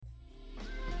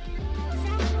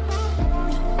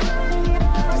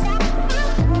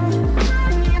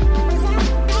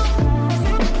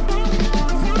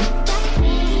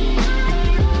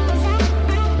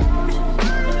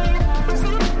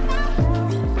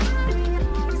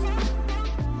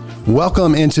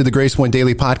Welcome into the Grace Point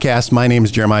Daily Podcast. My name is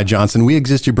Jeremiah Johnson. We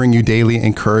exist to bring you daily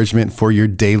encouragement for your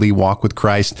daily walk with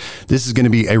Christ. This is going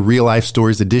to be a real life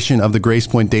stories edition of the Grace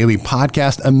Point Daily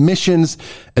Podcast, a missions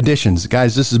editions.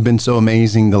 Guys, this has been so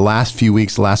amazing the last few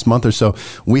weeks, the last month or so.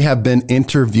 We have been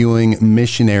interviewing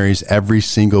missionaries every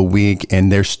single week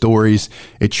and their stories.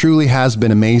 It truly has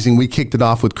been amazing. We kicked it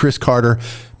off with Chris Carter,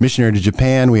 missionary to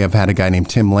Japan. We have had a guy named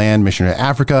Tim Land, missionary to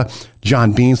Africa,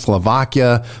 John Bean,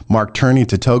 Slovakia, Mark Turney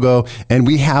to Togo. And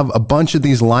we have a bunch of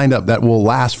these lined up that will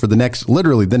last for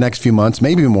literally the next few months,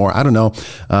 maybe more. I don't know.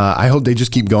 I hope they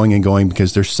just keep going and going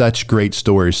because they're such great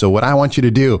stories. So what I want you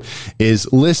to do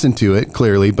is listen to it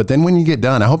clearly, but then when you get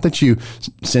done, I hope that you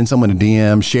send someone a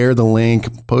DM, share the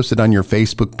link, post it on your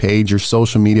Facebook page, your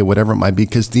social media, whatever it might be,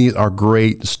 because these are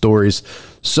great stories.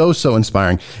 So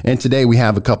inspiring. And today we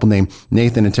have a couple named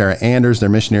Nathan and Tara Anders. They're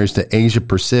missionaries to Asia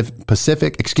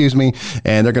Pacific,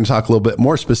 and they're going to talk a little bit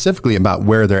more specifically about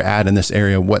where they're at in this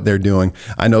area, what they're doing.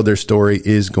 I know their story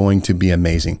is going to be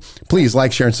amazing. Please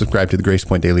like, share, and subscribe to the Grace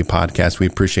Point Daily Podcast. We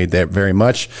appreciate that very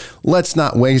much. Let's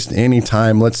not waste any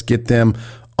time. Let's get them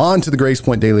on to the Grace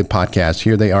Point Daily Podcast.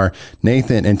 Here they are,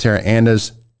 Nathan and Tara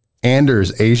Anders,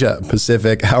 Asia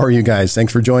Pacific. How are you guys?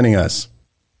 Thanks for joining us.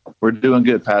 We're doing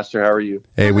good, Pastor. How are you?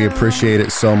 Hey, we appreciate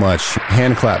it so much.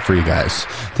 Hand clap for you guys.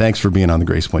 Thanks for being on the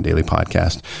Grace Point Daily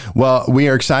Podcast. Well, we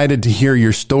are excited to hear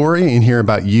your story and hear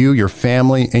about you, your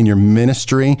family, and your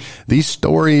ministry. These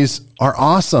stories are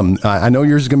awesome. I know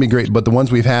yours is going to be great, but the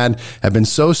ones we've had have been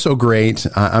so great.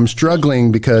 I'm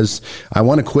struggling because I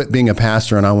want to quit being a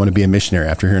pastor and I want to be a missionary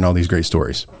after hearing all these great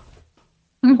stories.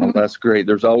 Well, that's great.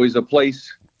 There's always a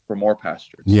place for more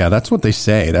pastors. Yeah, that's what they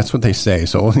say.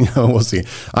 So, we'll see.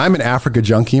 I'm an Africa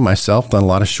junkie myself, done a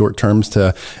lot of short terms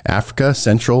to Africa,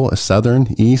 Central, Southern,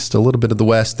 East, a little bit of the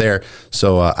West there.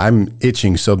 So I'm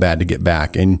itching so bad to get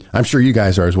back. And I'm sure you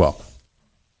guys are as well.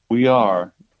 We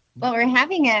are. Well, we're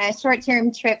having a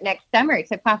short-term trip next summer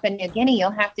to Papua New Guinea.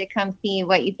 You'll have to come see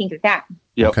what you think of that.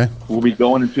 Yep. Okay. We'll be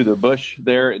going into the bush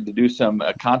there to do some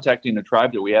contacting a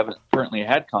tribe that we haven't currently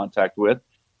had contact with,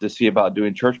 to see about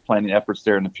doing church planting efforts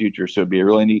there in the future. So it'd be a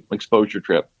really neat exposure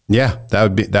trip. Yeah, that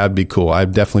would be cool.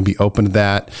 I'd definitely be open to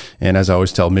that. And as I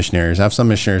always tell missionaries, I have some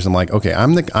missionaries, I'm like, okay,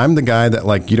 I'm the guy that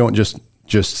like, you don't just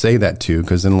say that to,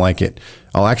 because then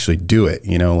I'll actually do it,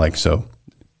 so.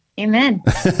 Amen.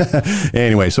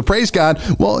 Anyway, so praise God.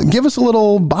 Well, give us a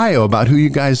little bio about who you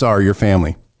guys are, your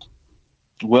family.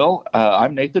 Well,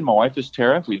 I'm Nathan. My wife is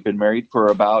Tara. We've been married for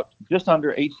about just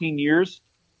under 18 years.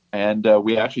 And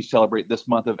we actually celebrate this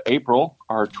month of April,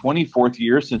 our 24th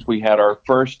year since we had our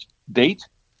first date,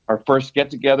 our first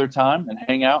get-together time and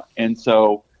hang out. And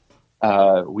so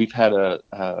we've had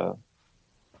a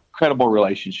incredible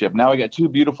relationship. Now we got two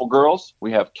beautiful girls.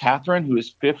 We have Catherine, who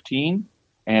is 15,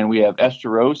 and we have Esther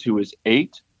Rose, who is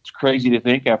 8. It's crazy to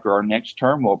think after our next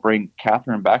term, we'll bring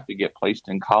Catherine back to get placed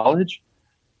in college.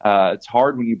 It's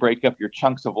hard when you break up your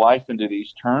chunks of life into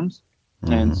these terms.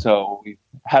 Mm-hmm. And so we've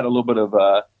had a little bit of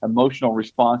a emotional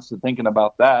response to thinking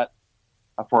about that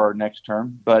for our next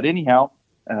term. But anyhow,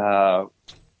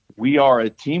 we are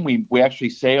a team. We actually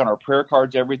say on our prayer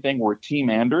cards, everything, we're Team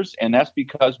Anders. And that's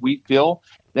because we feel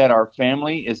that our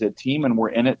family is a team and we're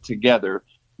in it together.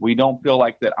 We don't feel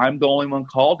like that I'm the only one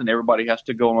called and everybody has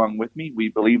to go along with me. We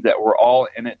believe that we're all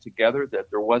in it together,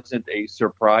 that there wasn't a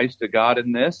surprise to God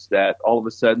in this, that all of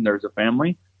a sudden there's a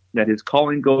family, that his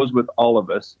calling goes with all of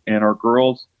us. And our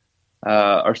girls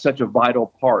are such a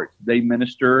vital part. They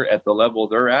minister at the level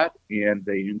they're at, and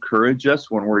they encourage us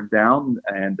when we're down.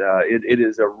 And it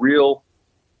is a real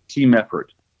team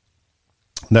effort.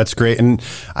 That's great. And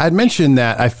I'd mentioned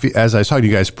that as I was talking to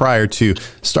you guys prior to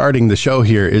starting the show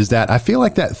here, is that I feel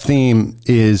like that theme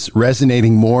is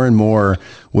resonating more and more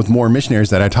with more missionaries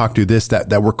that I talk to,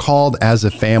 that we're called as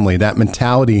a family, that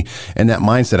mentality and that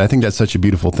mindset. I think that's such a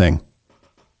beautiful thing.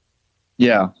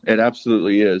 Yeah, it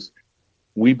absolutely is.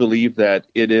 We believe that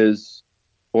it is,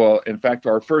 well, in fact,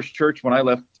 our first church, when I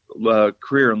left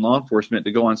career in law enforcement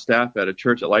to go on staff at a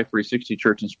church at Life 360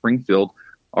 Church in Springfield,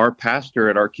 our pastor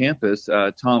at our campus,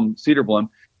 Tom Cedarblum,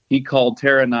 he called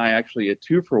Tara and I actually a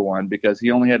 2-for-1 because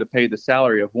he only had to pay the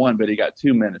salary of one, but he got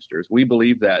 2 ministers. We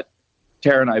believe that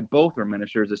Tara and I both are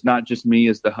ministers. It's not just me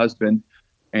as the husband.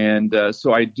 And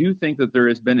so I do think that there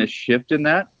has been a shift in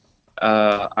that.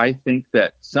 I think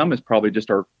that some is probably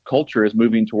just our culture is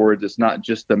moving towards it's not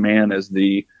just the man as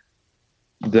the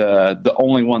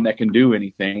only one that can do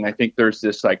anything. I think there's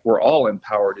this like we're all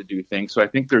empowered to do things. So I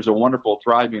think there's a wonderful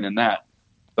thriving in that.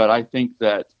 But I think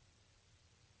that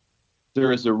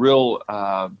there is a real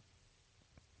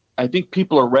I think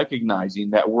people are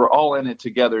recognizing that we're all in it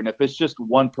together. And if it's just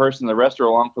one person, the rest are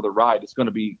along for the ride, it's going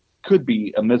to be could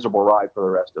be a miserable ride for the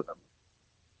rest of them.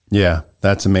 Yeah,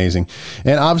 that's amazing.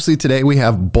 And obviously today we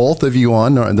have both of you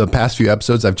on. The past few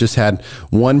episodes, I've just had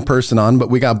one person on, but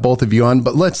we got both of you on.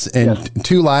 But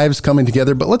two lives coming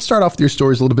together. But let's start off with your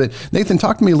stories a little bit. Nathan,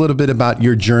 talk to me a little bit about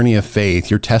your journey of faith,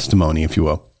 your testimony, if you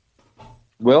will.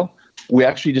 Well, we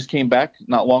actually just came back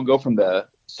not long ago from the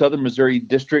Southern Missouri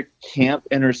District Camp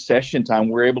Intercession Time.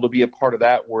 We're able to be a part of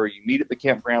that, where you meet at the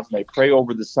campgrounds and they pray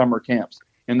over the summer camps.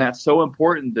 And that's so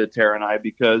important to Tara and I,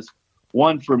 because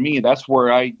one, for me, that's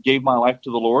where I gave my life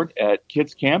to the Lord, at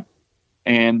kids camp.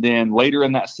 And then later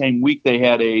in that same week, they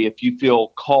had if you feel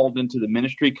called into the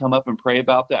ministry, come up and pray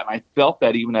about that. And I felt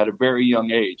that even at a very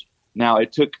young age. Now,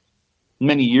 it took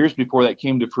many years before that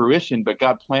came to fruition, but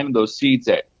God planted those seeds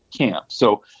at camp.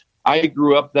 So I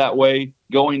grew up that way,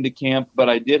 going to camp, but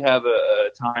I did have a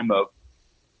time of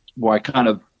where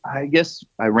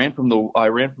I ran from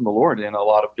the Lord in a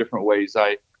lot of different ways.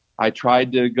 I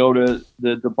tried to go to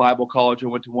the Bible college. I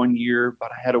went to 1 year,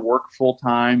 but I had to work full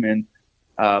time, and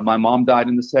my mom died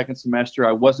in the second semester.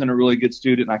 I wasn't a really good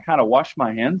student, and I kind of washed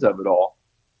my hands of it all.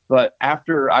 But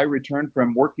after I returned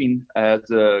from working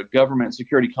as a government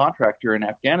security contractor in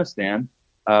Afghanistan,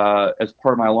 as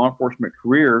part of my law enforcement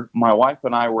career, my wife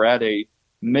and I were at a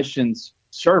missions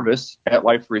service at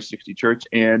Life 360 Church,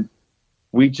 and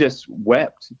we just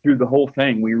wept through the whole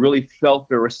thing. We really felt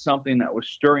there was something that was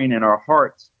stirring in our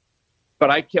hearts. But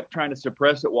I kept trying to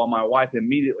suppress it, while my wife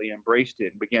immediately embraced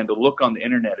it and began to look on the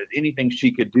internet at anything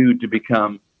she could do to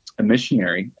become a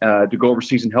missionary, to go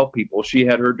overseas and help people. She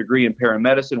had her degree in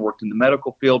paramedicine, worked in the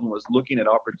medical field, and was looking at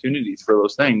opportunities for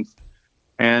those things.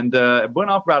 And it went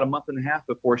off about a month and a half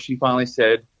before she finally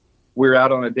said, we're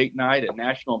out on a date night at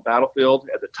National Battlefield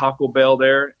at the Taco Bell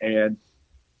there. And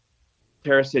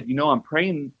Tara said, I'm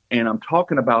praying and I'm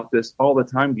talking about this all the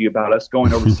time to you, about us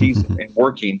going overseas and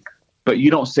working, but you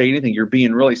don't say anything. You're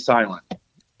being really silent.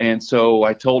 And so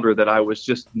I told her that I was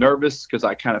just nervous because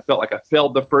I kind of felt like I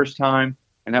failed the first time,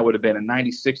 and that would have been in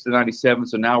 96 to 97.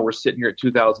 So now we're sitting here at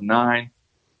 2009.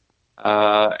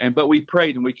 But we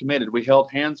prayed and we committed. We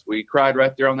held hands. We cried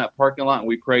right there on that parking lot, and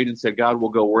we prayed and said, God, we'll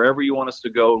go wherever you want us to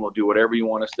go, and we'll do whatever you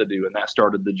want us to do. And that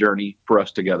started the journey for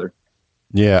us together.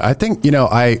 Yeah, I think,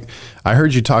 I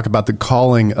heard you talk about the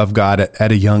calling of God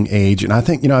at a young age. And I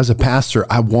think, as a pastor,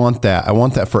 I want that. I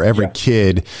want that for every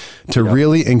kid to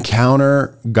really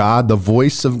encounter God, the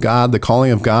voice of God, the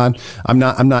calling of God. I'm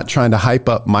not trying to hype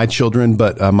up my children,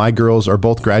 but my girls are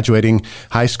both graduating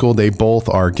high school. They both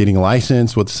are getting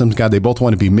licensed with some God. They both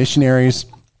want to be missionaries.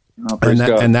 Oh,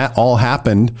 and that all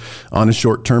happened on a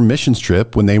short-term missions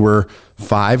trip when they were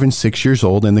 5 and 6 years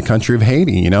old in the country of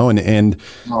Haiti, and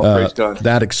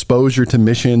that exposure to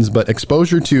missions, but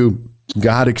exposure to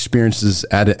God experiences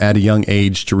at a young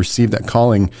age to receive that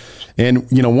calling. And,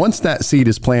 once that seed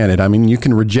is planted, you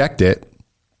can reject it,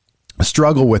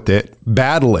 struggle with it,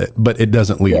 battle it, but it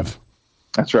doesn't leave. Yeah.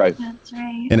 That's right.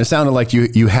 And it sounded like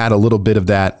you had a little bit of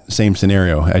that same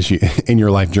scenario as you in your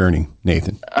life journey,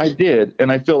 Nathan. I did.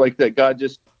 And I feel like that God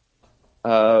just,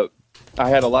 I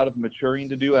had a lot of maturing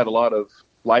to do. I had a lot of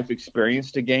life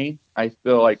experience to gain. I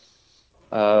feel like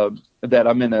that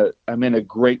I'm in a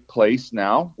great place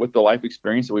now with the life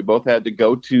experience that we both had to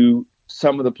go to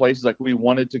some of the places. Like, we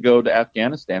wanted to go to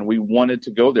Afghanistan. We wanted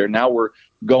to go there. Now we're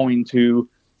going to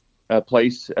a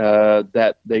place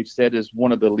that they've said is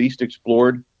one of the least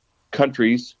explored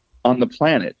countries on the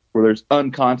planet, where there's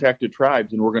uncontacted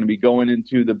tribes, and we're going to be going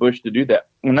into the bush to do that.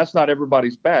 And that's not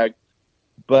everybody's bag,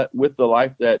 but with the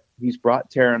life that he's brought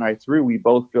Tara and I through, we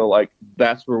both feel like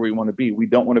that's where we want to be. We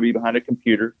don't want to be behind a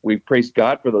computer. We praise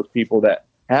God for those people that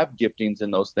have giftings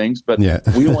in those things, but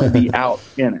we want to be out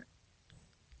in it.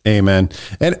 Amen.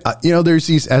 And, there's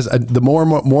these, the more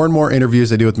and more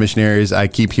interviews I do with missionaries, I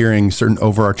keep hearing certain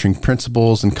overarching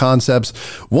principles and concepts.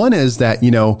 One is that,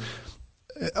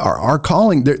 our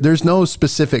calling, there's no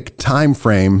specific time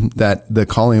frame that the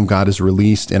calling of God is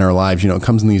released in our lives. It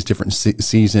comes in these different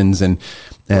seasons and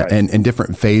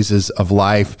different phases of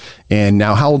life. And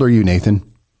now, how old are you, Nathan?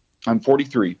 I'm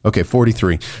 43. Okay,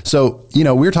 43. So,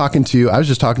 I was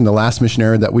just talking to the last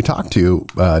missionary that we talked to,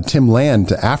 Tim Land,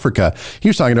 to Africa. He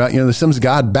was talking about, the Assemblies of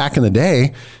God back in the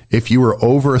day, if you were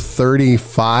over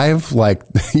 35, like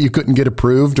you couldn't get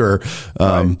approved or,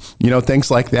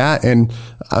 things like that. And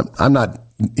I'm not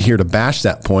here to bash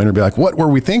that point or be like, what were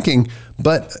we thinking?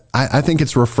 But I think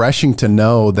it's refreshing to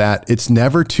know that it's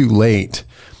never too late.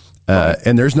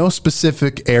 And there's no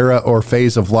specific era or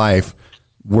phase of life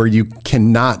where you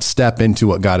cannot step into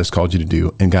what God has called you to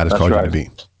do and God has called you to be.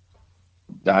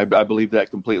 I believe that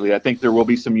completely. I think there will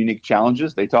be some unique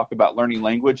challenges. They talk about learning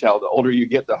language, how the older you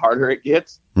get, the harder it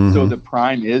gets. Mm-hmm. So the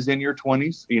prime is in your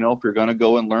 20s. If you're going to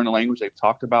go and learn a language, they've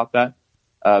talked about that.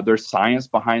 There's science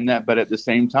behind that. But at the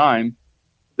same time,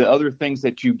 the other things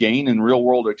that you gain in real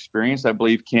world experience, I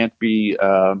believe can't be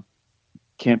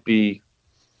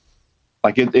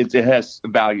like it has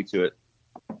value to it.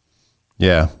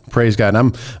 Yeah, praise God.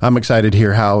 I'm excited to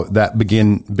hear how that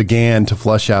began to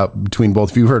flush out between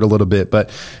both of you. Heard a little bit, but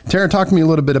Tara, talk to me a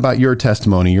little bit about your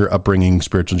testimony, your upbringing,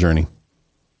 spiritual journey.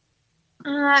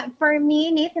 For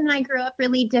me, Nathan and I grew up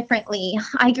really differently.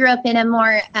 I grew up in a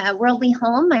more worldly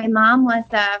home. My mom was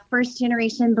a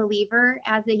first-generation believer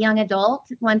as a young adult.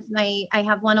 I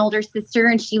have one older sister,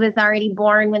 and she was already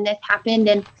born when this happened.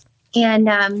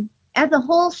 And as a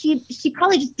whole, she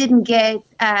probably just didn't get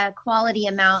a quality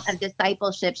amount of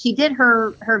discipleship. She did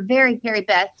her very, very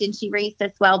best, and she raised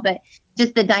us well. But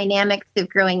just the dynamics of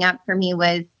growing up for me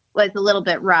was a little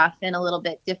bit rough and a little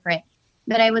bit different.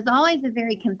 But I was always a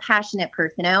very compassionate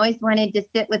person. I always wanted to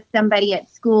sit with somebody at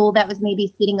school that was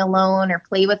maybe sitting alone, or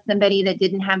play with somebody that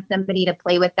didn't have somebody to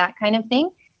play with, that kind of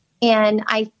thing. And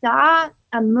I saw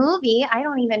a movie, I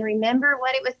don't even remember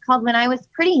what it was called, when I was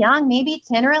pretty young, maybe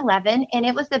 10 or 11. And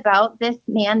it was about this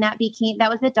man that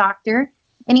was a doctor.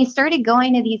 And he started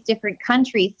going to these different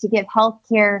countries to give health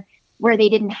care where they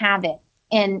didn't have it,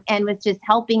 and was just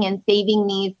helping and saving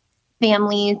these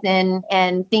families and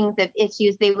things of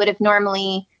issues they would have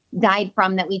normally died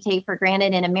from that we take for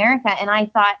granted in America. And I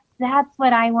thought, that's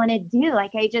what I want to do.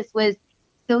 Like, I just was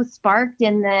so sparked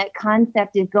in the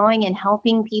concept of going and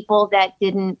helping people that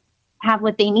didn't have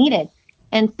what they needed.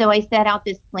 And so I set out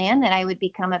this plan that I would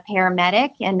become a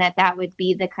paramedic, and that would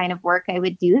be the kind of work I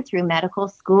would do through medical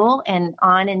school and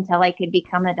on until I could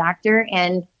become a doctor,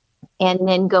 and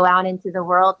then go out into the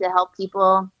world to help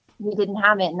people who didn't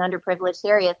have it in underprivileged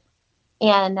areas.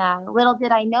 And little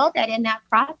did I know that in that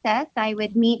process, I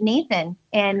would meet Nathan,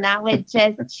 and that would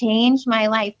just change my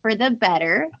life for the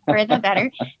better.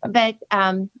 But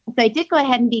so I did go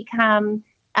ahead and become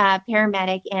a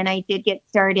paramedic, and I did get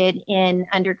started in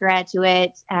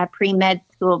undergraduate pre-med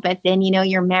school. But then,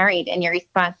 you're married and you're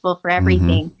responsible for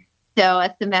everything. Mm-hmm. So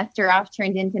a semester off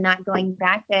turned into not going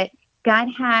back. But God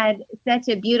had such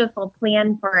a beautiful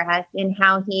plan for us in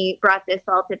how he brought this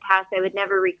all to pass. I would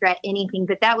never regret anything,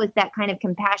 but that was that kind of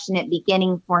compassionate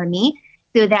beginning for me,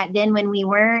 so that then when we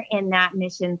were in that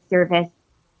mission service,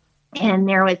 and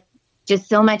there was just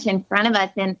so much in front of us,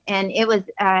 and it was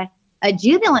a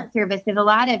jubilant service of a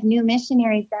lot of new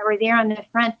missionaries that were there on the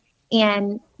front.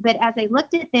 But as I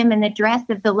looked at them in the dress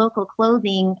of the local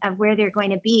clothing of where they're going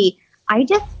to be, I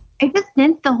just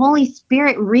sensed the Holy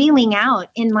Spirit reeling out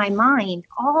in my mind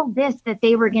all this that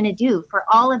they were going to do for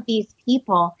all of these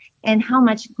people, and how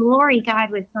much glory God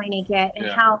was going to get, and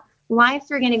how lives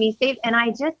were going to be saved. And I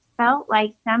just felt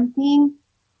like something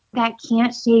that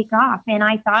can't shake off. And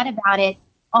I thought about it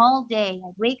all day.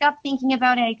 I'd wake up thinking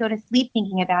about it. I'd go to sleep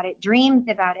thinking about it, dreams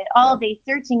about it all day,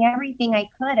 searching everything I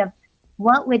could of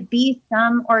what would be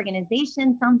some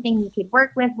organization, something we could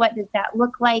work with. What does that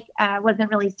look like? I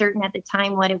wasn't really certain at the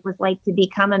time what it was like to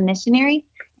become a missionary.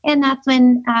 And that's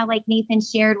when, like Nathan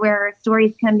shared, where our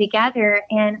stories come together.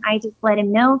 And I just let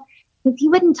him know, because he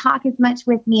wouldn't talk as much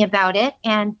with me about it.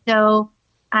 And so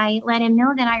I let him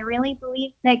know that I really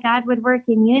believed that God would work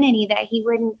in unity, that he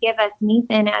wouldn't give us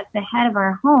Nathan as the head of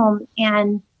our home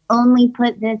and only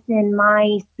put this in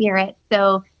my spirit.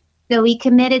 So we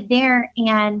committed there,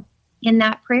 and in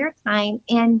that prayer time,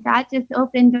 and God just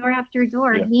opened door after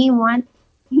door. Yeah. He wants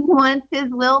his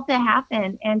will to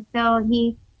happen. And so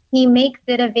he makes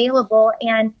it available.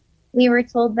 And we were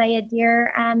told by a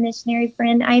dear missionary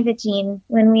friend, Iva Jean,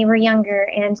 when we were younger,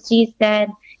 and she said,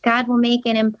 God will make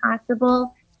it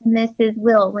impossible, and this is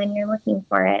will when you're looking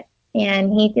for it.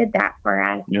 And he did that for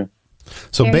us. Yeah.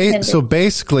 So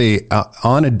basically,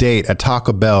 on a date at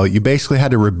Taco Bell, you basically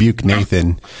had to rebuke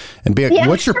Nathan and be like,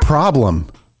 what's your problem?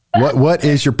 What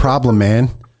is your problem, man?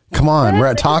 Come on, we're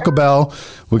at Taco Bell.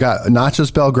 We got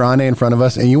Nachos Bel Grande in front of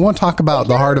us, and you want to talk about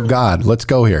the heart of God? Let's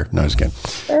go here. No, just kidding.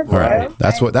 All right,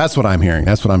 that's what I'm hearing.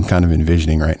 That's what I'm kind of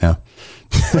envisioning right now.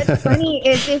 What's funny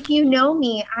is, if you know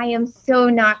me, I am so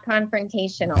not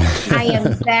confrontational. I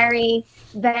am very,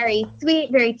 very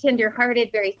sweet, very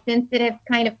tender-hearted, very sensitive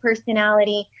kind of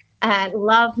personality.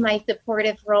 Love my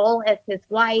supportive role as his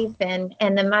wife and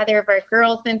the mother of our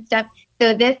girls and stuff.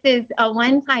 So this is a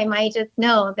one time I just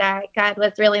know that God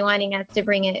was really wanting us to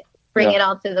bring it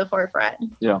all to the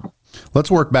forefront. Yeah.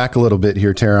 Let's work back a little bit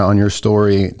here, Tara, on your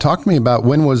story. Talk to me about,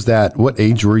 when was that? What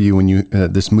age were you when you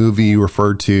this movie you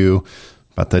referred to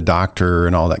about the doctor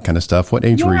and all that kind of stuff? What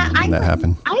age were you when that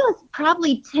happened? I was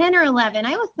probably 10 or 11.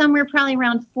 I was somewhere probably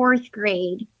around fourth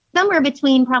grade, somewhere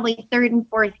between probably third and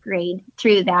fourth grade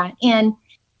through that. And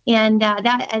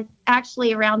that is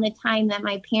actually around the time that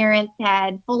my parents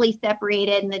had fully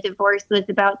separated and the divorce was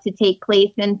about to take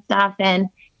place and stuff. And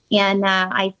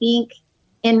I think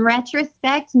in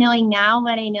retrospect, knowing now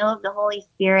what I know of the Holy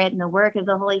Spirit and the work of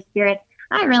the Holy Spirit,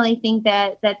 I really think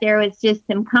that there was just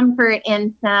some comfort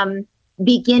and some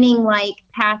beginning like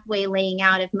pathway laying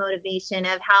out of motivation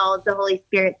of how the Holy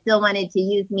Spirit still wanted to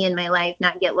use me in my life,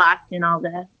 not get lost in all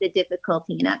the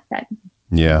difficulty and upset.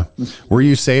 Yeah. Were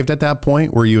you saved at that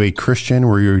point? Were you a Christian?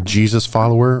 Were you a Jesus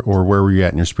follower? Or where were you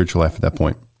at in your spiritual life at that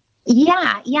point?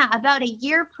 Yeah. About a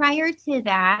year prior to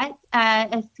that,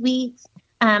 a sweet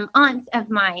aunt of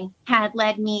mine had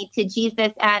led me to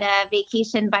Jesus at a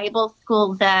vacation Bible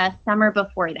school the summer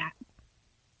before that.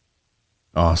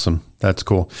 Awesome. That's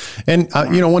cool. And,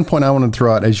 one point I want to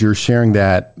throw out as you're sharing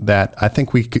that I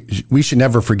think we should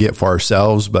never forget for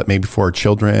ourselves, but maybe for our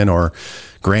children or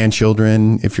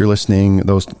grandchildren, if you're listening,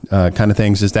 those kind of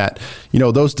things, is that,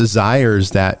 those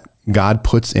desires that God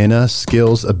puts in us,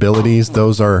 skills, abilities,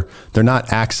 they're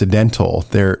not accidental.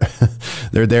 They're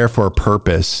there for a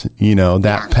purpose.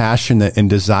 That passion and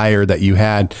desire that you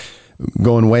had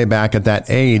going way back at that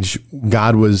age,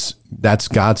 that's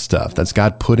God's stuff. That's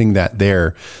God putting that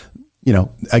there.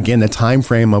 Again, the time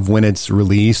frame of when it's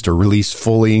released or released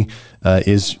fully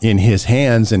is in His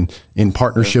hands and in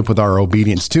partnership with our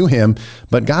obedience to Him.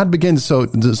 But God begins. So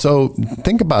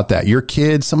think about that. Your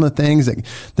kids, some of the things that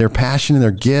their passion and their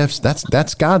gifts,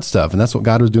 that's God's stuff, and that's what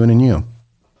God was doing in you.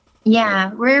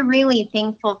 Yeah, we're really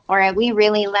thankful for it. We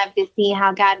really love to see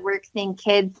how God works in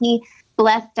kids. He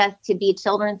blessed us to be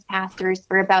children's pastors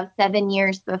for about 7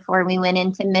 years before we went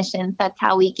into missions. That's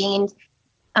how we gained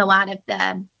a lot of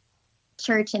the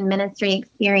church and ministry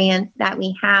experience that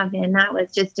we have. And that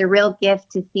was just a real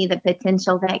gift to see the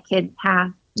potential that kids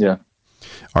have. Yeah.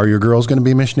 Are your girls going to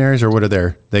be missionaries, or what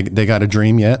are they got a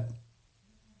dream yet?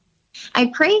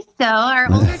 I pray so.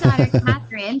 Our older daughter,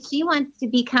 Catherine, she wants to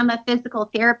become a physical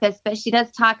therapist, but she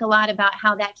does talk a lot about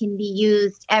how that can be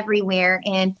used everywhere.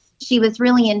 And she was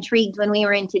really intrigued when we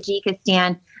were in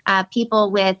Tajikistan.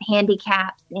 People with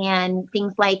handicaps and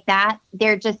things like that,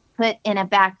 they're just put in a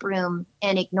back room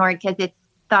and ignored because it's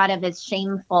thought of as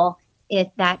shameful if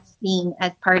that's seen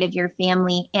as part of your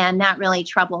family. And that really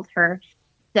troubled her.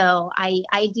 So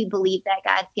I do believe that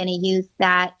God's going to use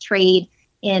that trade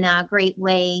in a great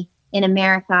way in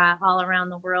America, all around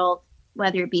the world,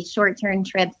 whether it be short-term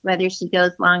trips, whether she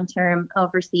goes long-term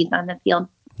overseas on the field.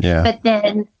 Yeah. But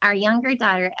then our younger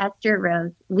daughter, Esther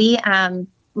Rose, we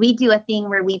do a thing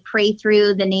where we pray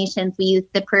through the nations. We use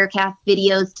the Prayercast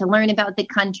videos to learn about the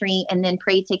country and then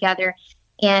pray together.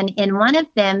 And in one of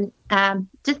them,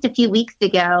 just a few weeks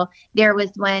ago, there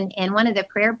was one, and one of the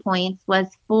prayer points was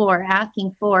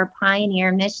asking for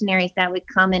pioneer missionaries that would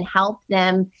come and help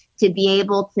them to be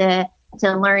able to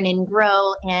learn and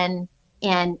grow and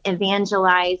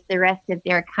evangelize the rest of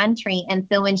their country. And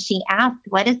so when she asked,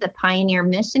 what is a pioneer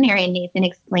missionary? And Nathan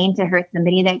explained to her,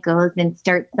 somebody that goes and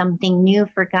starts something new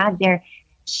for God there.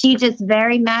 She just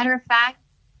very matter of fact,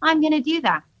 I'm going to do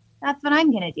that. That's what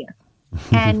I'm going to do.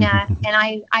 And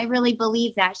I really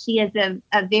believe that she is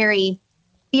a very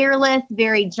fearless,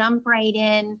 very jump right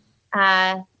in,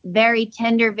 very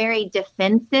tender, very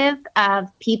defensive of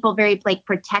people, very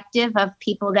protective of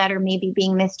people that are maybe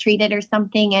being mistreated or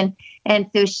something. And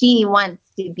so she wants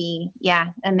to be,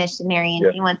 a missionary,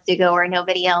 and she wants to go where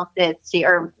nobody else is,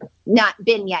 or not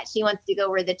been yet. She wants to go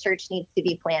where the church needs to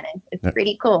be planted. It's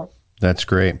pretty cool. That's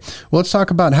great. Well, let's talk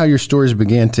about how your stories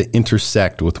began to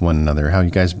intersect with one another, how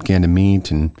you guys began to meet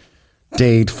and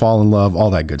date, fall in love, all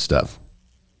that good stuff.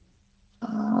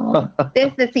 Oh,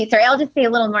 this is the sweet story. I'll just say a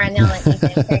little more and then I'll let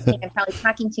Nathan. I think I'm probably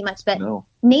talking too much, but no.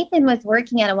 Nathan was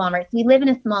working at a Walmart. So we live in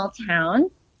a small town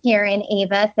here in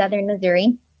Ava, southern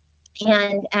Missouri.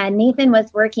 And Nathan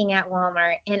was working at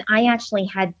Walmart, and I actually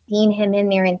had seen him in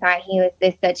there and thought he was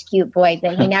this such cute boy,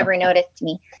 but he never noticed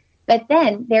me. But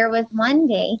then there was one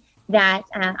day that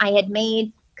I had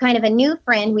made kind of a new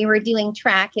friend. We were doing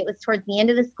track. It was towards the end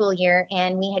of the school year,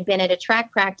 and we had been at a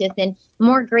track practice, and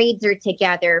more grades are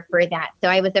together for that. So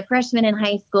I was a freshman in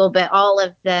high school, but all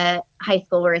of the high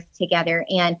schoolers together.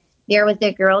 And there was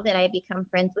a girl that I had become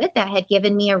friends with that had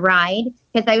given me a ride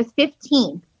because I was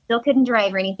 15, still couldn't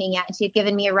drive or anything yet. She had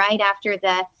given me a ride after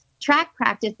the track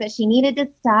practice, but she needed to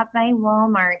stop by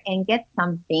Walmart and get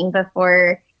something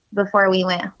before we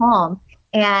went home.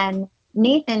 And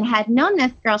Nathan had known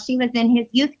this girl. She was in his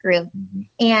youth group. Mm-hmm.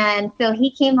 And so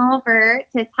he came over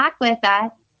to talk with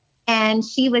us, and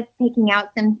she was picking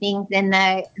out some things in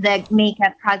the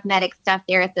makeup cosmetic stuff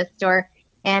there at the store.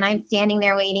 And I'm standing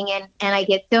there waiting, and I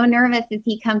get so nervous as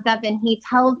he comes up and he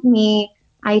tells me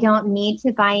I don't need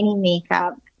to buy any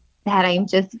makeup, that I'm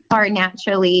just far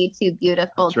naturally too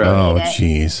beautiful to Oh, need it.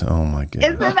 geez. Oh, my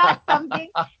goodness. Isn't that something?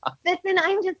 Listen,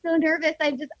 I'm just so nervous.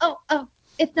 I'm just,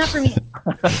 it's not for me.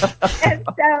 And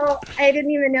so I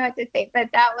didn't even know what to say, but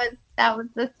that was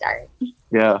the start.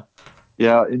 Yeah.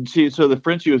 Yeah. And so the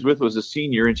friend she was with was a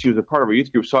senior, and she was a part of our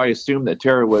youth group. So I assumed that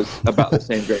Tara was about the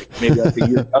same grade, maybe like a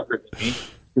year younger than me,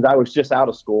 because I was just out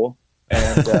of school.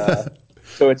 And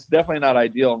so it's definitely not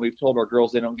ideal. And we've told our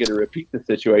girls they don't get to repeat the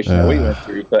situation that we went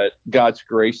through, but God's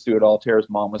grace through it all. Tara's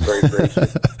mom was very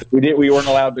gracious. We weren't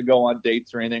allowed to go on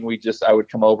dates or anything. I would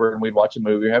come over and we'd watch a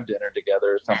movie or have dinner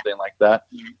together or something like that.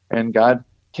 And God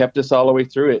kept us all the way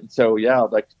through it. And so,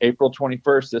 like April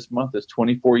 21st, this month is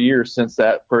 24 years since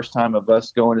that first time of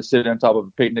us going to sit on top of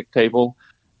a picnic table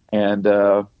and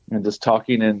just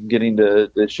talking and getting to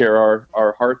share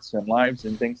our hearts and lives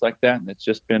and things like that. And it's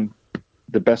just been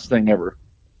the best thing ever.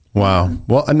 Wow.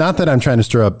 Well, not that I'm trying to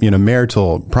stir up,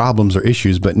 marital problems or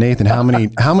issues, but Nathan, how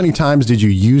many times did you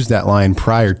use that line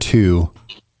prior to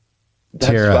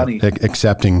Tara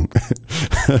accepting?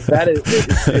 That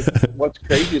is what's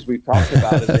crazy is we've talked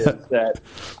about it is that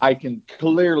I can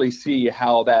clearly see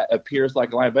how that appears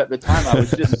like a line. But at the time, I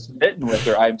was just smitten with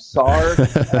her. I saw her.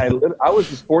 And I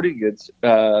was a sporting goods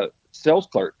sales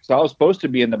clerk, so I was supposed to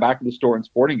be in the back of the store in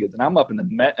sporting goods, and I'm up in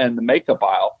the makeup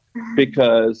aisle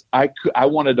because I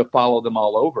wanted to follow them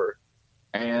all over.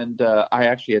 And I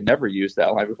actually had never used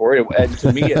that line before. And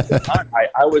to me at the time,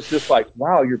 I was just like,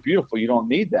 wow, you're beautiful. You don't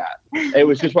need that. It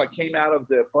was just what came out of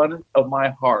the abundance of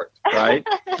my heart, right?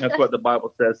 That's what the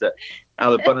Bible says, that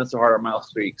out of the abundance of the heart, our mouth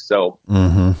speaks. So.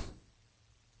 Mm-hmm.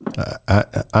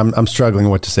 I'm struggling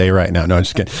what to say right now. No, I'm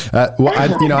just kidding.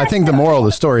 I think the moral of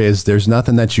the story is there's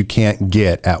nothing that you can't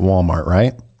get at Walmart,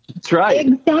 right? That's right.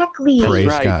 Exactly. Praise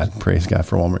God. Praise God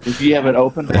for Walmart. If you have an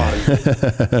open heart.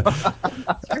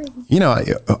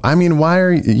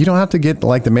 Why you don't have to get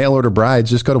like the mail order brides.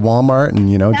 Just go to Walmart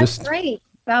and, That's just right.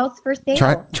 Spouse for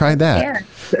sale. Try that. There.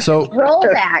 So roll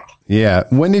back. Yeah.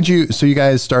 When did you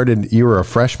guys started, you were a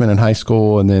freshman in high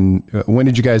school, and then when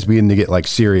did you guys begin to get like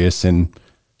serious and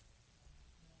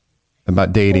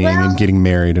about dating and getting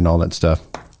married and all that stuff?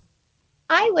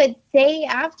 I would say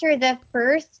after the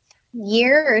first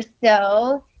year or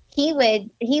so, he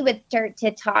would start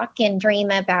to talk and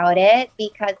dream about it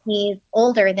because he's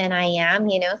older than I am,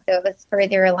 so it was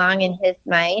further along in his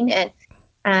mind.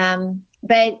 And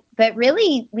but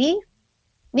really we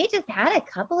just had a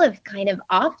couple of kind of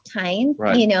off times,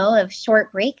 right. Of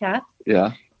short breakups.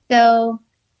 Yeah. So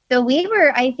we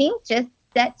were, I think, just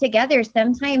set together.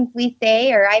 Sometimes we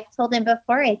say, or I've told him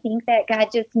before, I think that God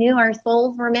just knew our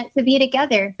souls were meant to be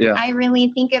together. Yeah. I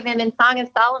really think of him in Song of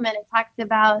Solomon. It talks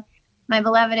about my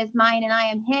beloved is mine and I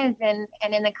am his. And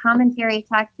in the commentary, it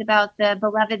talks about the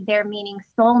beloved there meaning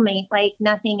soulmate, like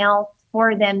nothing else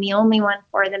for them, the only one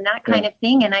for them, that kind of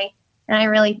thing. And I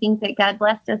really think that God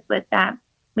blessed us with that.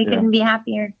 We couldn't be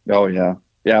happier. Oh, yeah.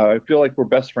 Yeah, I feel like we're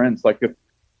best friends. Like if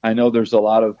I know there's a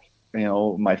lot of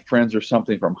my friends or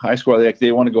something from high school,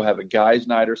 they want to go have a guys'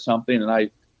 night or something. And I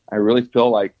really feel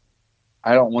like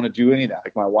I don't want to do any of that.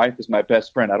 Like my wife is my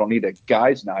best friend. I don't need a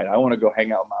guys' night. I want to go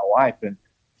hang out with my wife. And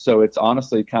so it's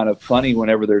honestly kind of funny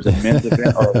whenever there's a men's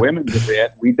event or a women's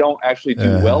event, we don't actually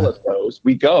do well at those.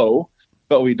 We go,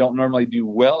 but we don't normally do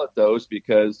well at those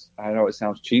because I know it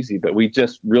sounds cheesy, but we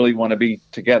just really want to be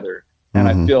together. And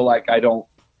I feel like I don't,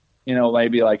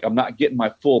 maybe like I'm not getting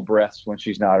my full breaths when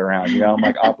she's not around. I'm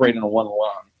like operating on one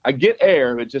lung. I get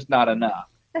air, but just not enough.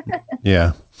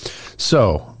 Yeah.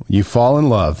 So you fall in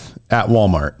love at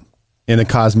Walmart in the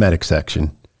cosmetic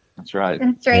section. That's right.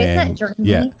 That's right. And, it's not dreamy.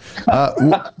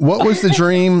 Yeah. What was the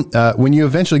dream when you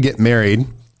eventually get married?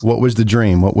 What was the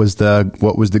dream? What was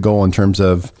the goal in terms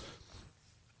of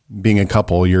being a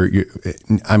couple?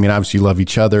 Obviously you love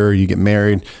each other. You get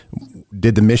married.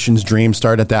 Did the missions dream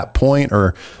start at that point,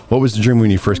 or what was the dream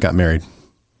when you first got married?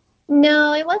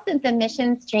 No, it wasn't the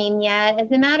missions dream yet.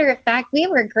 As a matter of fact, we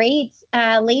were great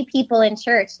lay people in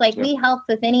church. Like we helped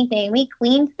with anything. We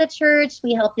cleaned the church.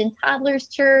 We helped in toddlers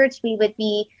church. We would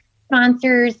be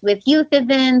sponsors with youth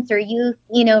events or youth,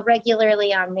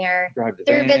 regularly on their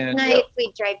service nights.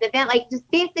 We'd drive the van, like just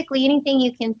basically anything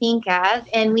you can think of.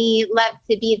 And we loved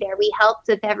to be there. We helped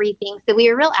with everything. So we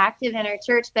were real active in our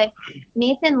church, but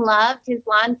Nathan loved his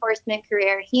law enforcement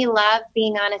career. He loved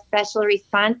being on a special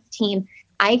response team.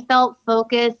 I felt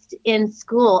focused in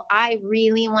school. I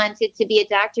really wanted to be a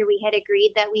doctor. We had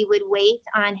agreed that we would wait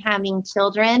on having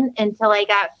children until I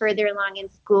got further along in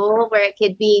school where it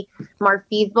could be more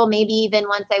feasible. Maybe even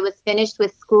once I was finished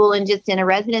with school and just in a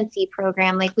residency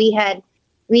program. Like we had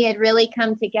we had really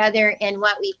come together in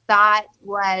what we thought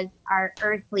was our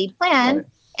earthly plan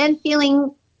and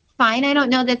feeling fine. I don't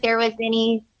know that there was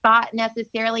any thought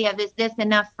necessarily of, is this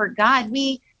enough for God?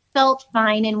 We felt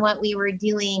fine in what we were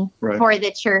doing for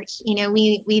the church.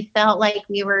 We felt like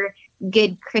we were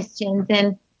good Christians,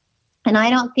 and I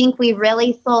don't think we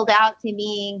really sold out to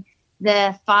being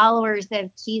the followers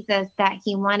of Jesus that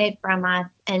he wanted from us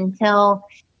until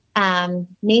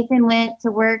Nathan went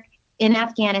to work in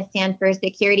Afghanistan for a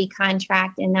security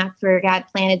contract, and that's where God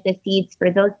planted the seeds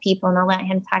for those people, and I'll let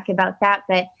him talk about that.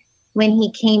 But when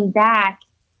he came back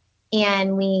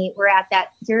and we were at that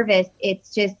service,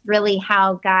 it's just really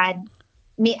how God,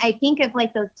 I think of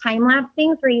like those time lapse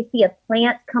things where you see a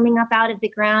plant coming up out of the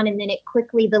ground and then it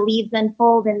quickly, the leaves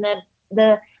unfold and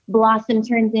the blossom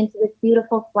turns into this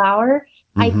beautiful flower.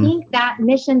 Mm-hmm. I think that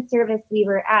mission service we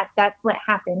were at, that's what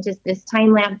happened. Just this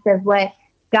time lapse of what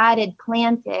God had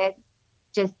planted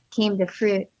just came to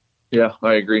fruit. Yeah,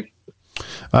 I agree.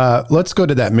 Let's go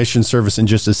to that mission service in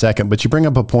just a second, but you bring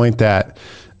up a point that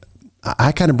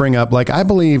I kind of bring up, like, I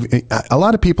believe a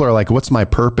lot of people are like, what's my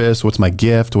purpose? What's my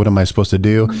gift? What am I supposed to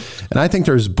do? And I think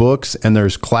there's books and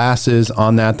there's classes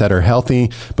on that are healthy,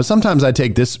 but sometimes I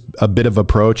take a bit of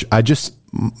approach.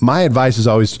 My advice is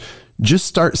always just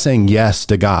start saying yes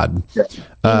to God.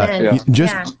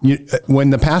 When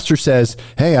the pastor says,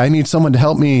 hey, I need someone to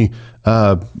help me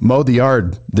mow the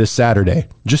yard this Saturday,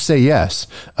 just say yes.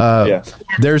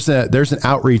 There's an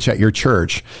outreach at your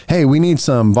church. Hey, we need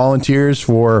some volunteers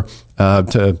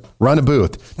to run a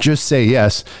booth. Just say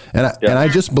yes. And I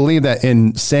just believe that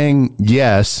in saying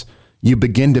yes, you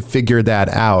begin to figure that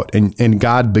out, and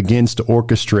God begins to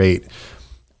orchestrate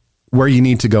where you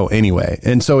need to go anyway.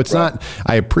 And so it's not,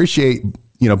 I appreciate,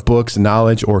 books,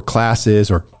 knowledge, or classes,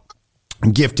 or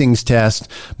giftings test,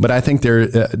 but I think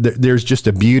there's just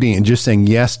a beauty in just saying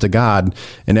yes to God.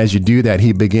 And as you do that,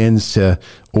 he begins to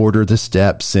order the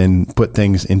steps and put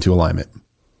things into alignment.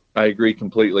 I agree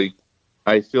completely.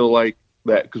 I feel like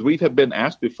that because we have been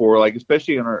asked before, like,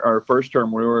 especially in our first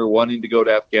term when we were wanting to go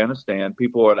to Afghanistan,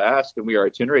 people would ask, and we are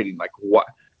itinerating, like,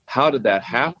 how did that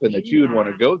happen that you would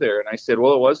want to go there? And I said,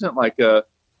 well, it wasn't like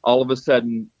all of a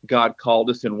sudden God called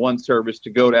us in one service to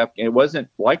go to Afghanistan. It wasn't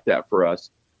like that for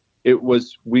us. It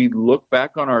was, we look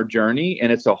back on our journey,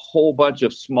 and it's a whole bunch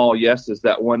of small yeses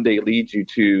that one day leads you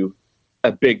to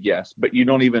a big yes, but you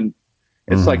don't even,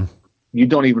 it's like, you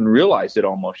don't even realize it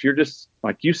almost. You're just,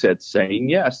 like you said, saying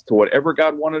yes to whatever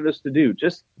God wanted us to do.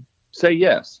 Just say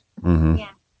yes. Mm-hmm.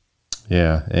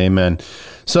 Yeah. Amen.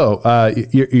 So,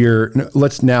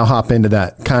 let's now hop into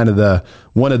that kind of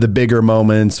one of the bigger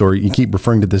moments, or you keep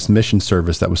referring to this mission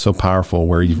service that was so powerful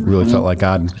where you really felt like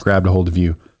God grabbed a hold of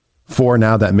you for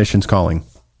now that mission's calling.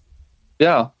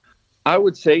 Yeah, I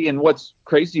would say, and what's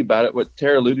crazy about it, what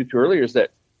Tara alluded to earlier, is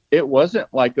that it wasn't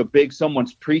like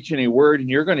someone's preaching a word and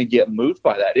you're going to get moved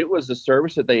by that. It was a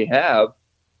service that they have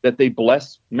that they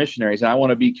bless missionaries. And I want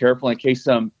to be careful in case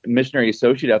some missionary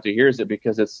associate out there hears it,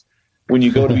 because it's, when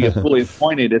you go to be fully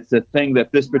appointed, it's a thing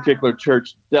that this particular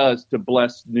church does to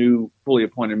bless new fully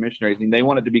appointed missionaries. And they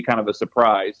want it to be kind of a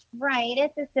surprise. Right.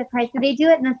 It's a surprise. So they do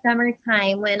it in the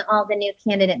summertime when all the new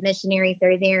candidate missionaries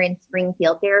are there in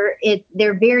Springfield.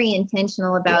 They're very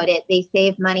intentional about it. They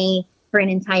save money for an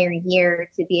entire year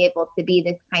to be able to be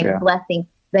this kind of blessing.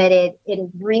 But it is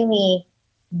really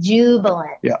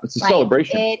jubilant. Yeah, it's a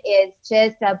celebration. It is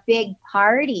just a big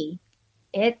party.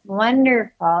 It's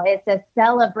wonderful. It's a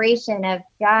celebration of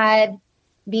God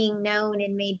being known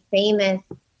and made famous,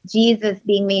 Jesus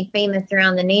being made famous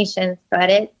around the nations. But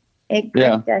it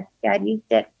gripped us. God used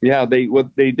it. Yeah,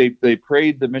 they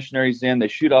prayed the missionaries in. They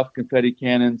shoot off confetti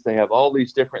cannons. They have all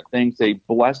these different things. They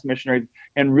bless missionaries,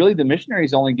 and really the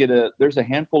missionaries only there's a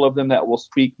handful of them that will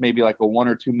speak maybe like a 1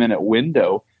 or 2 minute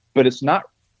window. But it's not.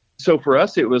 So for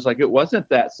us, it was like, it wasn't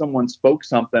that someone spoke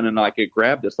something and like it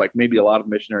grabbed us, like maybe a lot of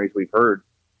missionaries we've heard.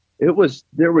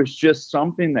 There was just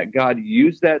something that God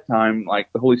used that time,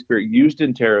 like the Holy Spirit used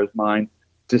in Tara's mind,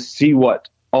 to see what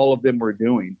all of them were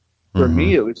doing. For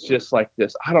me, it was just like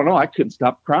this. I don't know. I couldn't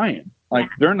stop crying. Like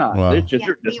they're not. Wow. We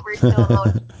were so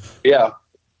emotional. Yeah.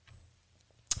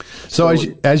 So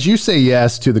as you say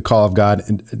yes to the call of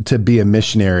God to be a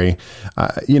missionary,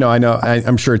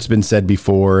 I'm sure it's been said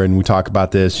before, and we talk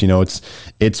about this.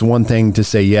 It's one thing to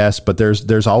say yes, but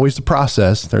there's always the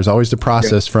process. There's always the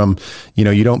process from,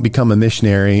 you don't become a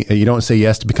missionary. You don't say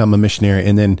yes to become a missionary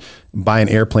and then buy an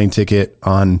airplane ticket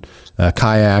on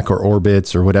Kayak or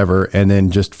Orbitz or whatever, and then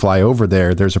just fly over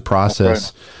there. There's a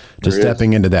process to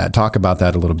stepping into that. Talk about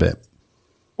that a little bit.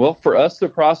 Well, for us, the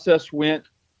process went.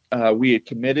 We had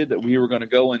committed that we were going to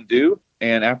go and do.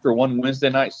 And after one Wednesday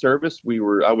night service,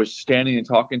 I was standing and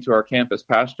talking to our campus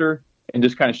pastor and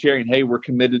just kind of sharing, hey, we're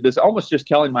committed to this, almost just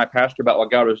telling my pastor about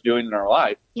what God was doing in our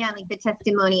life. Yeah, like the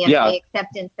testimony of the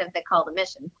acceptance of the call to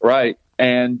mission. Right.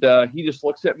 And he just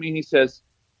looks at me and he says,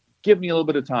 give me a little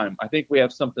bit of time. I think we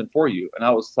have something for you. And I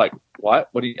was like,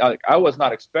 what? I was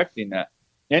not expecting that.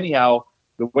 Anyhow,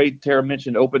 the way Tara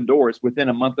mentioned open doors, within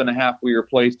a month and a half, we were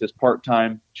placed as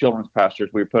part-time children's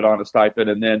pastors. We were put on a stipend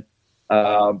and then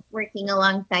working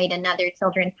alongside another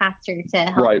children's pastor to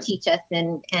help teach us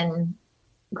and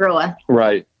grow us.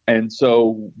 Right. And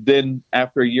so then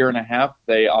after a year and a half,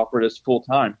 they offered us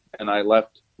full-time, and I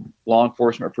left law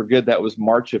enforcement for good. That was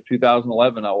March of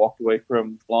 2011. I walked away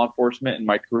from law enforcement and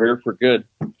my career for good.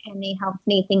 And they helped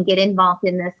Nathan get involved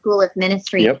in the School of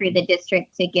Ministry through the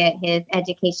district to get his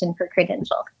education for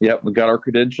credentials. Yep, we got our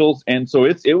credentials. And so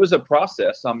it was a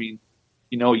process. I mean,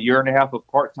 a year and a half of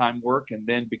part-time work and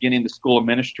then beginning the School of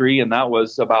Ministry. And that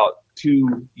was about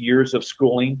 2 years of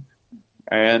schooling.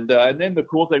 And then the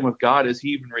cool thing with God is he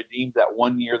even redeemed that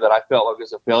 1 year that I felt like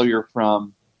was a failure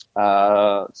from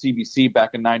CBC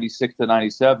back in 96 to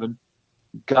 97.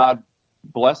 God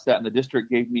blessed that, and the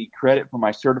district gave me credit for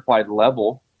my certified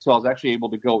level. So I was actually able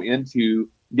to go into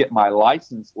get my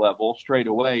license level straight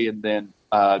away. And then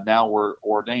now we're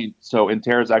ordained. And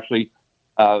Tara's actually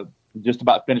just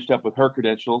about finished up with her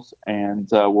credentials and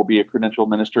will be a credentialed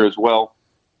minister as well.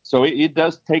 So it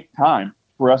does take time.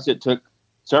 For us, it took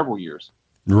several years.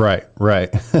 Right.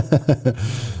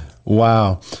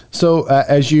 Wow. So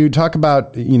as you talk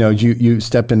about, you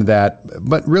stepped into that,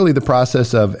 but really the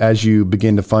process of as you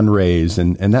begin to fundraise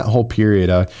and that whole period,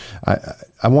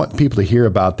 I want people to hear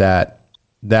about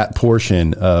that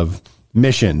portion of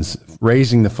missions,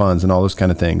 raising the funds and all those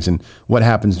kind of things, and what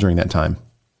happens during that time.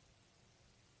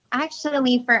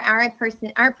 Actually, for our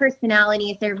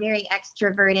personalities are very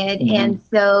extroverted, and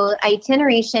so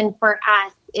itineration for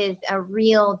us is a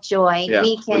real joy. Yeah,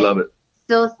 we love it.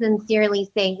 So sincerely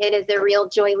say it is a real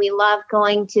joy. We love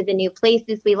going to the new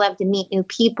places. We love to meet new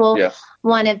people. Yeah.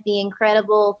 One of the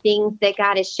incredible things that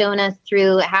God has shown us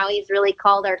through how he's really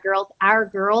called our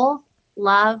girls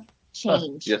love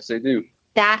change. Yes, they do.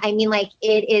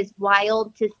 It is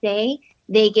wild to say.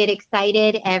 They get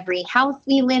excited every house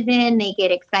we live in. They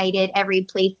get excited every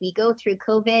place we go through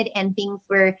COVID, and things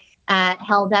were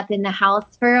held up in the house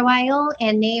for a while,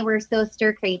 and they were so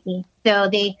stir crazy. So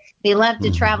they love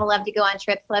to travel, love to go on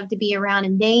trips, love to be around,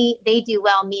 and they do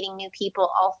well meeting new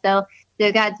people also.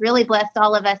 So God's really blessed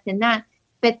all of us in that.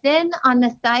 But then on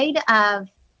the side of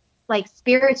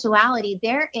spirituality,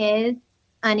 there is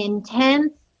an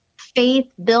intense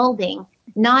faith building.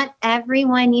 Not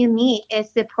everyone you meet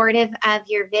is supportive of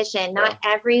your vision. Not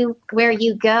everywhere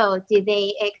you go do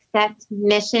they accept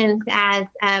missions as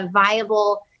a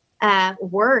viable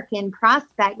work and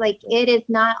prospect. It is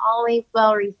not always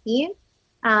well received.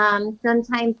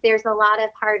 Sometimes there's a lot of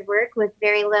hard work with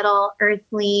very little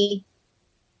earthly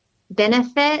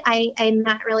benefit. I'm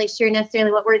not really sure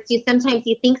necessarily what words you. Sometimes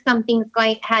you think something's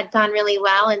had gone really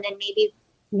well, and then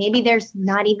maybe there's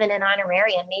not even an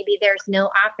honorarium. Maybe there's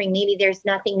no offering. Maybe there's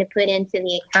nothing to put into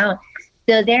the account.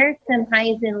 So there's some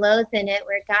highs and lows in it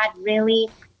where God really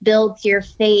builds your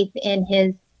faith in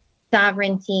his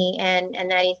sovereignty and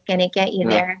that he's going to get you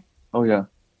there. Oh, yeah.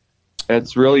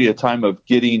 It's really a time of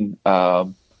getting,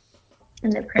 of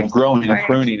growing and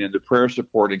pruning and the prayer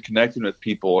support and connecting with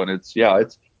people. And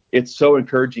it's so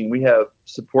encouraging. We have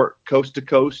support coast to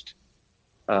coast.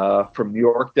 From New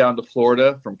York down to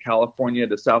Florida, from California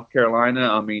to South Carolina.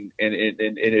 I mean, and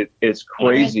it's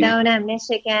crazy. Arizona,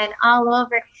 Michigan, all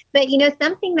over. But,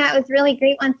 something that was really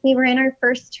great once we were in our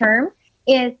first term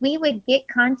is we would get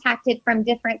contacted from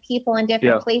different people in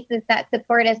different places that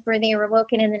support us, where they were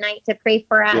woken in the night to pray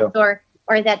for us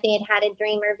or that they had a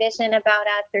dream or vision about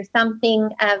us or something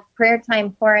of prayer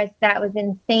time for us that was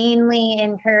insanely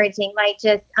encouraging,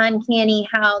 just uncanny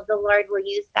how the Lord will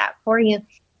use that for you.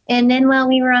 And then while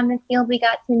we were on the field, we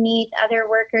got to meet other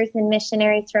workers and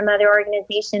missionaries from other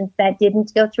organizations that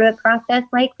didn't go through a process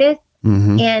like this.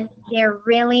 Mm-hmm. And they're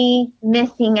really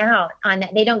missing out on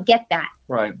that. They don't get that.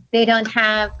 Right. They don't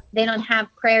have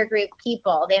prayer group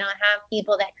people. They don't have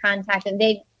people that contact them.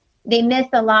 They miss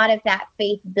a lot of that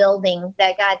faith building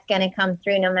that God's going to come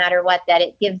through no matter what, that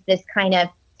it gives this kind of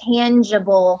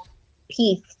tangible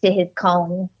piece to his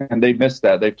calling. And they miss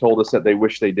that. They've told us that they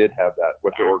wish they did have that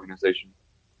with their organization.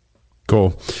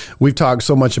 Cool. We've talked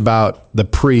so much about the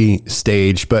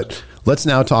pre-stage, but let's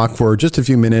now talk for just a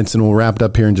few minutes, and we'll wrap it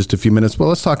up here in just a few minutes. Well,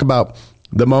 let's talk about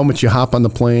the moment you hop on the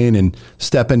plane and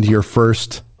step into your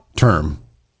first term.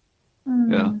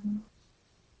 Yeah.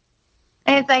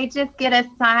 As I just get a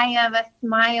sigh of a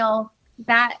smile,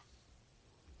 that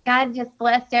God just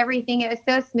blessed everything. It was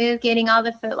so smooth getting all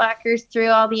the Foot Lockers through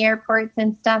all the airports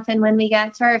and stuff. And when we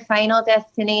got to our final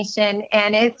destination,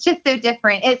 and it's just so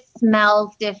different. It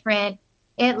smells different.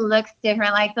 It looks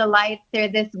different. Like the lights, they're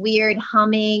this weird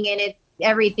humming, and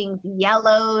everything's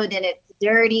yellowed and it's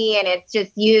dirty, and it's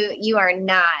just you are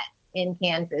not in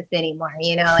Kansas anymore.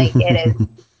 Like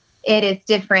it is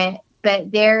different.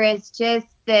 But there is just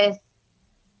this,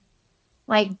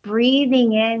 like,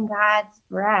 breathing in God's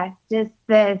breath, just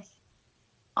this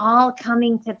all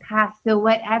coming to pass. So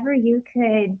whatever you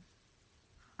could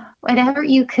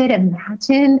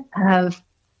imagine of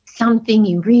something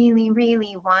you really,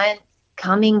 really want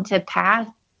coming to pass,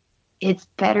 it's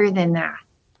better than that.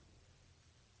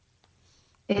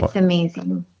 It's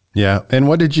amazing. Yeah. And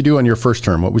what did you do on your first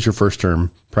term? What was your first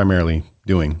term primarily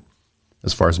doing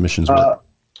as far as missions work?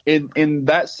 In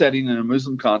that setting, in a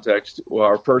Muslim context,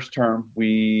 our first term,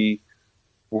 we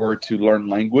were to learn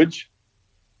language.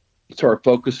 So our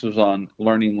focus was on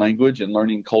learning language and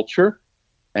learning culture.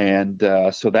 And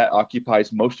so that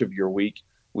occupies most of your week.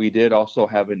 We did also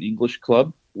have an English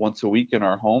club once a week in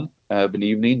our home of an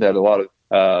evening that a lot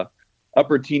of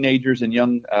upper teenagers and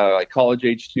young like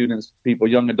college-age students,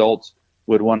 young adults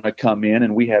would want to come in,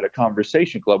 and we had a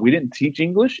conversation club. We didn't teach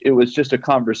English. It was just a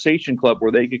conversation club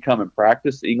where they could come and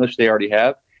practice the English they already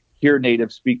have, hear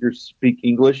native speakers speak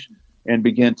English, and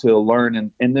begin to learn.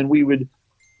 And then we would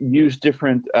use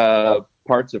different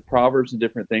parts of Proverbs and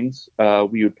different things.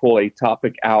 We would pull a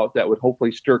topic out that would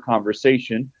hopefully stir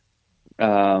conversation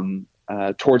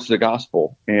towards the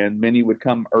gospel. And many would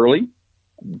come early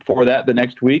for that the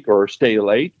next week or stay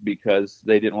late because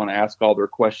they didn't want to ask all their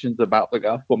questions about the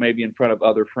gospel, maybe in front of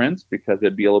other friends, because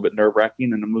it'd be a little bit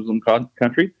nerve-wracking in a Muslim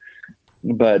country.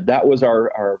 But that was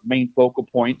our main focal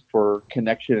point for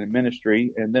connection and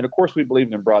ministry. And then, of course, we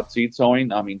believed in broad seed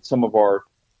sowing. I mean, some of our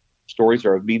stories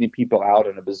are of meeting people out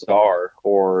in a bazaar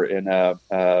or in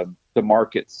the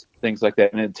markets, things like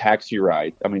that, and in a taxi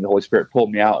ride. I mean, the Holy Spirit pulled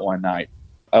me out one night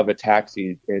of a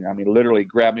taxi, and I mean, literally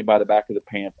grabbed me by the back of the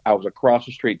pants. I was across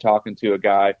the street talking to a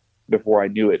guy before I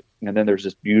knew it. And then there's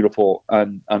this beautiful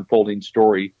unfolding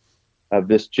story of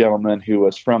this gentleman who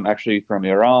was actually from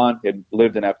Iran, had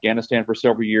lived in Afghanistan for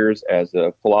several years as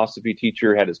a philosophy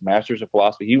teacher, had his master's in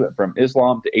philosophy. He went from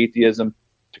Islam to atheism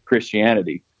to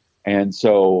Christianity. And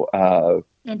so,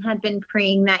 and had been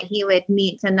praying that he would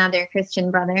meet another Christian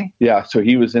brother. Yeah, so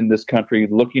he was in this country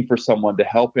looking for someone to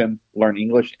help him learn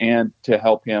English and to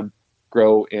help him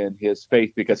grow in his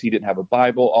faith because he didn't have a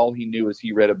Bible. All he knew is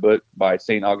he read a book by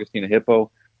St. Augustine of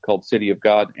Hippo called City of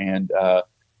God, and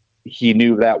he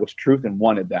knew that was truth and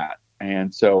wanted that.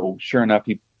 And so, sure enough,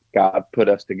 God put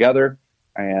us together,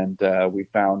 and we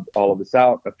found all of this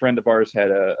out. A friend of ours had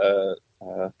a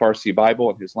Farsi Bible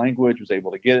in his language, was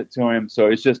able to get it to him. So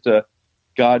it's just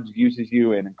God uses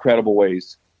you in incredible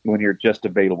ways when you're just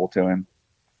available to him.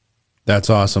 That's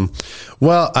awesome.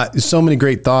 Well, so many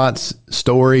great thoughts,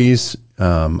 stories.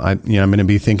 I'm going to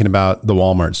be thinking about the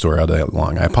Walmart story all day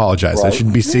long. I apologize. Right. I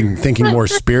should be thinking more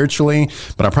spiritually,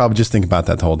 but I'll probably just think about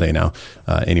that the whole day now.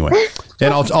 Anyway,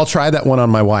 and I'll try that one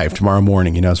on my wife tomorrow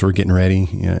morning, as we're getting ready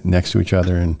next to each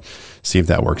other and see if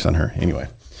that works on her. Anyway.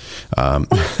 All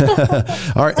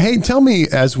right. Hey, tell me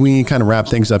as we kind of wrap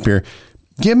things up here,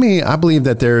 I believe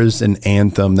that there's an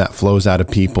anthem that flows out of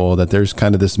people, that there's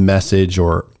kind of this message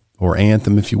or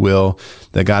anthem, if you will,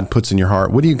 that God puts in your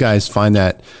heart. What do you guys find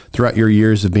that throughout your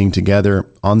years of being together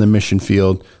on the mission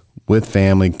field with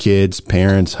family, kids,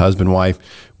 parents, husband, wife?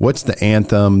 What's the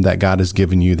anthem that God has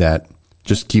given you that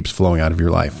just keeps flowing out of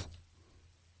your life?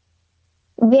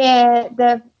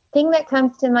 The thing that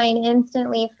comes to mind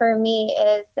instantly for me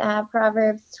is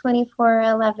Proverbs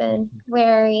 24:11,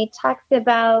 where he talks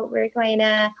about we're going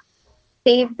to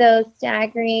save those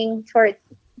staggering towards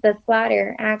the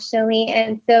slaughter, actually.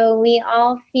 And so we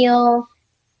all feel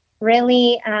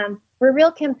really, we're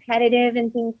real competitive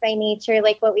and things by nature,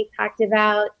 like what we talked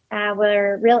about.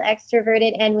 We're real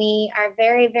extroverted, and we are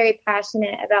very, very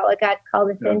passionate about what God's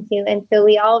called us into. And so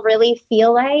we all really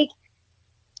feel like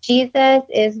Jesus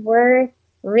is worth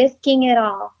risking it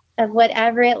all, of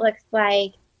whatever it looks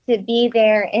like, to be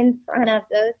there in front of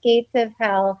those gates of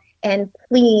hell and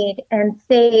plead and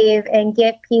save and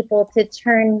get people to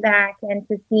turn back and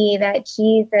to see that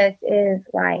Jesus is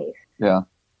life. Yeah.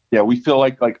 Yeah. We feel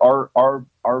like our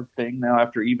thing now,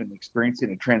 after even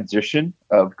experiencing a transition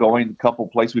of going a couple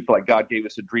places, we feel like God gave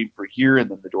us a dream for here,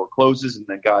 and then the door closes, and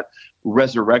then God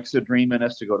resurrects a dream in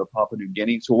us to go to Papua New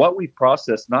Guinea. So what we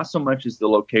process, not so much is the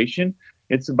location,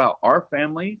 it's about our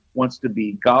family wants to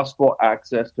be gospel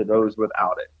access to those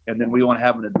without it. And then we want to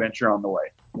have an adventure on the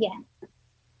way. Yeah.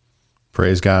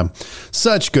 Praise God.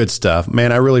 Such good stuff.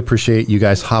 Man, I really appreciate you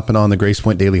guys hopping on the Grace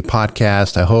Point Daily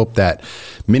podcast. I hope that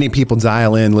many people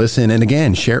dial in, listen, and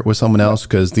again, share it with someone else,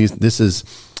 because this is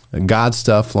God's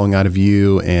stuff flowing out of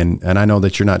you. And I know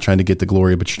that you're not trying to get the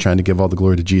glory, but you're trying to give all the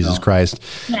glory to Jesus Christ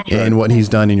and what he's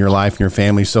done in your life and your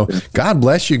family. So God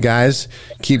bless you guys.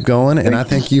 Keep going. And I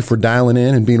thank you for dialing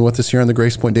in and being with us here on the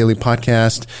Grace Point Daily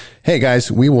podcast. Hey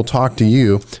guys, we will talk to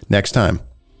you next time.